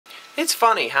It's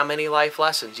funny how many life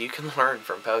lessons you can learn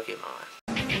from Pokemon.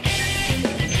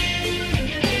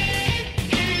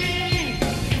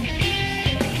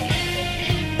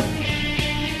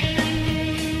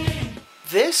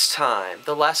 This time,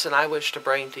 the lesson I wish to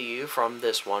bring to you from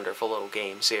this wonderful little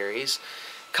game series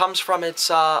comes from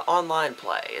its online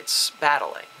play. It's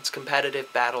battling. It's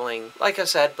competitive battling. Like I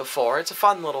said before, it's a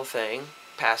fun little thing,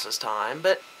 passes time,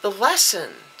 but the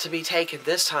lesson to be taken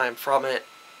this time from it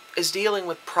is dealing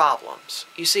with problems.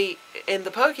 You see, in the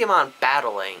Pokemon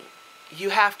battling,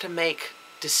 you have to make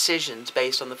decisions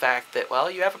based on the fact that,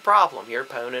 well, you have a problem. Your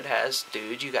opponent has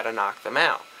dudes, you gotta knock them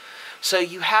out. So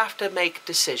you have to make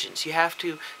decisions. You have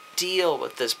to deal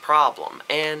with this problem.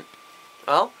 And,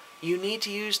 well, you need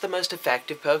to use the most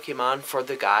effective Pokemon for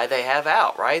the guy they have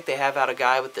out, right? They have out a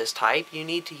guy with this type. You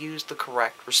need to use the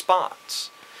correct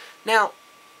response. Now,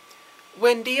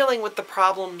 when dealing with the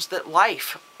problems that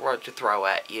life were to throw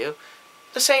at you,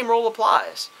 the same rule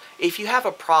applies. If you have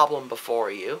a problem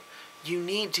before you, you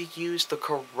need to use the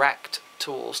correct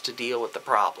tools to deal with the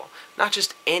problem. Not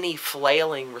just any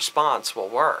flailing response will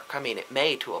work. I mean, it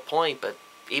may to a point, but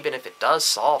even if it does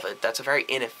solve it, that's a very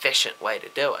inefficient way to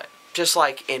do it. Just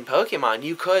like in Pokemon,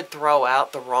 you could throw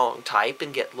out the wrong type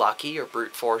and get lucky or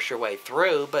brute force your way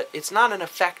through, but it's not an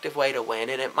effective way to win,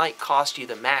 and it might cost you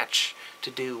the match to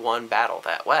do one battle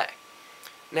that way.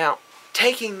 Now,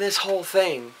 taking this whole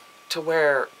thing to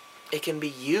where it can be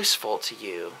useful to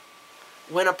you,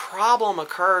 when a problem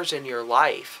occurs in your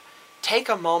life, take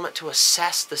a moment to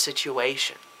assess the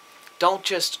situation. Don't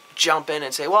just jump in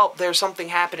and say, well, there's something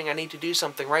happening, I need to do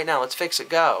something right now, let's fix it,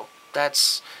 go.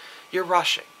 You're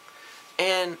rushing.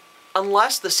 And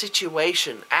unless the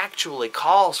situation actually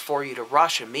calls for you to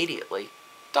rush immediately,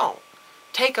 don't.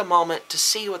 Take a moment to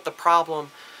see what the problem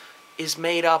is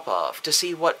made up of, to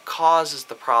see what causes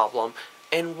the problem,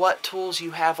 and what tools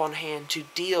you have on hand to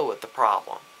deal with the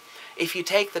problem. If you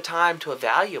take the time to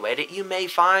evaluate it, you may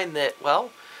find that,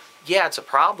 well, yeah, it's a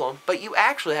problem, but you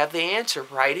actually have the answer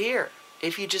right here.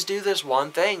 If you just do this one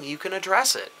thing, you can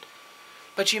address it.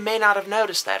 But you may not have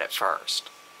noticed that at first.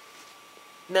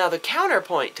 Now, the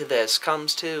counterpoint to this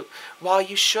comes to, while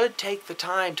you should take the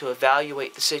time to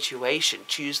evaluate the situation,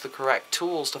 choose the correct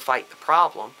tools to fight the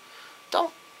problem,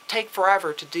 don't take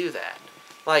forever to do that.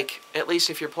 Like, at least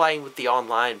if you're playing with the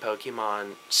online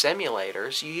Pokemon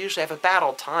simulators, you usually have a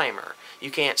battle timer.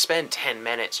 You can't spend 10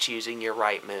 minutes choosing your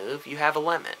right move. You have a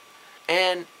limit.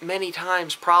 And many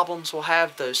times problems will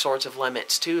have those sorts of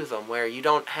limits to them where you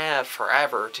don't have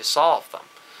forever to solve them.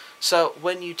 So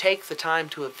when you take the time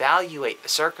to evaluate the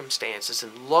circumstances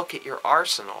and look at your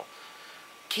arsenal,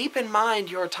 keep in mind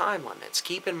your time limits.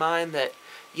 Keep in mind that,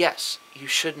 yes, you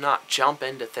should not jump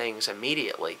into things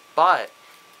immediately, but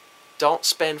don't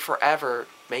spend forever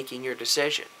making your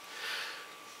decision.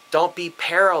 Don't be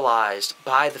paralyzed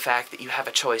by the fact that you have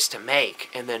a choice to make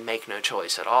and then make no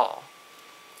choice at all.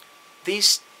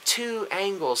 These two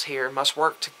angles here must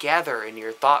work together in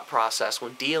your thought process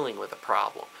when dealing with a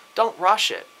problem. Don't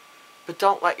rush it, but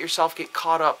don't let yourself get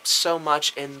caught up so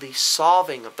much in the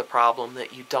solving of the problem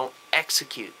that you don't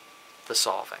execute the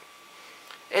solving.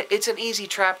 It's an easy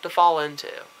trap to fall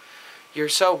into. You're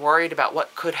so worried about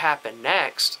what could happen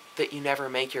next that you never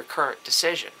make your current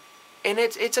decision. And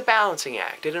it's a balancing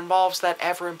act. It involves that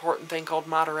ever-important thing called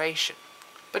moderation.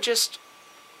 But just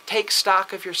take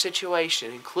stock of your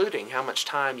situation, including how much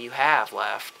time you have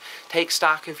left. Take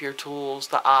stock of your tools,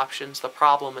 the options, the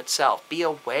problem itself. Be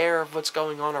aware of what's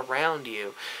going on around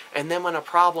you. And then when a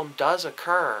problem does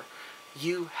occur,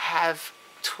 you have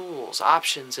tools,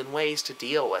 options, and ways to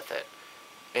deal with it.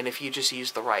 And if you just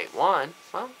use the right one,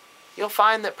 well, you'll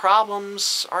find that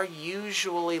problems are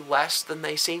usually less than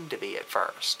they seem to be at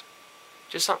first.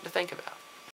 Just something to think about.